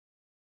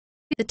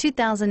The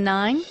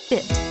 2009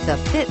 Fit. The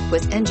Fit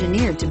was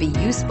engineered to be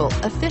useful,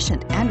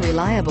 efficient, and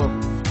reliable.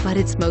 But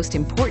its most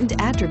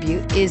important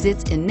attribute is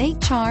its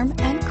innate charm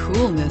and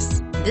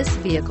coolness. This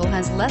vehicle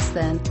has less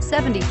than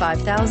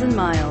 75,000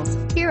 miles.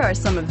 Here are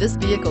some of this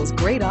vehicle's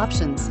great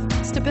options: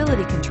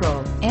 stability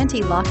control,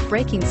 anti-lock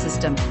braking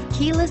system,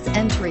 keyless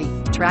entry,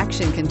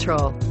 traction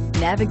control,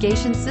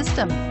 navigation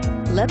system,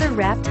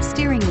 leather-wrapped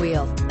steering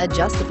wheel,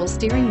 adjustable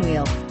steering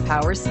wheel,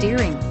 power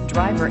steering,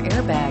 driver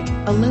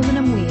airbag,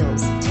 aluminum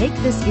wheels. Take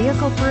this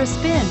vehicle for a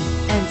spin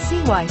and see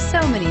why so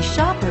many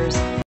shoppers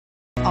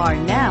are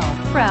now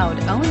proud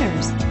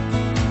owners.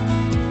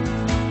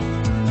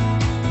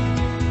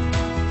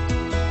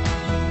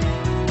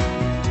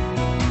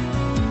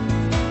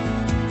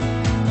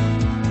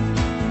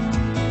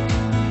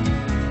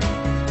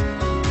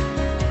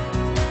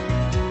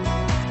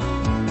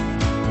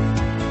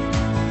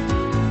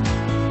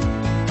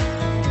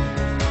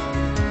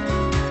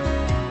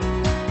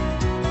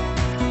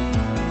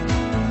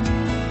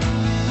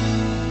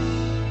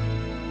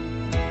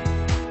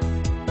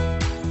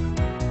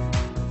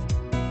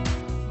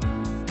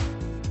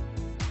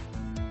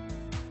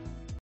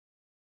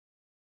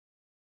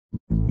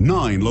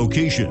 Nine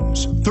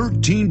locations,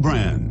 13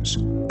 brands,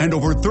 and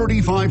over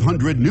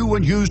 3,500 new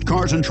and used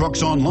cars and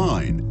trucks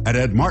online at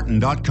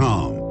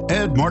edmartin.com.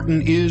 Ed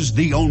Martin is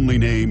the only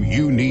name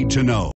you need to know.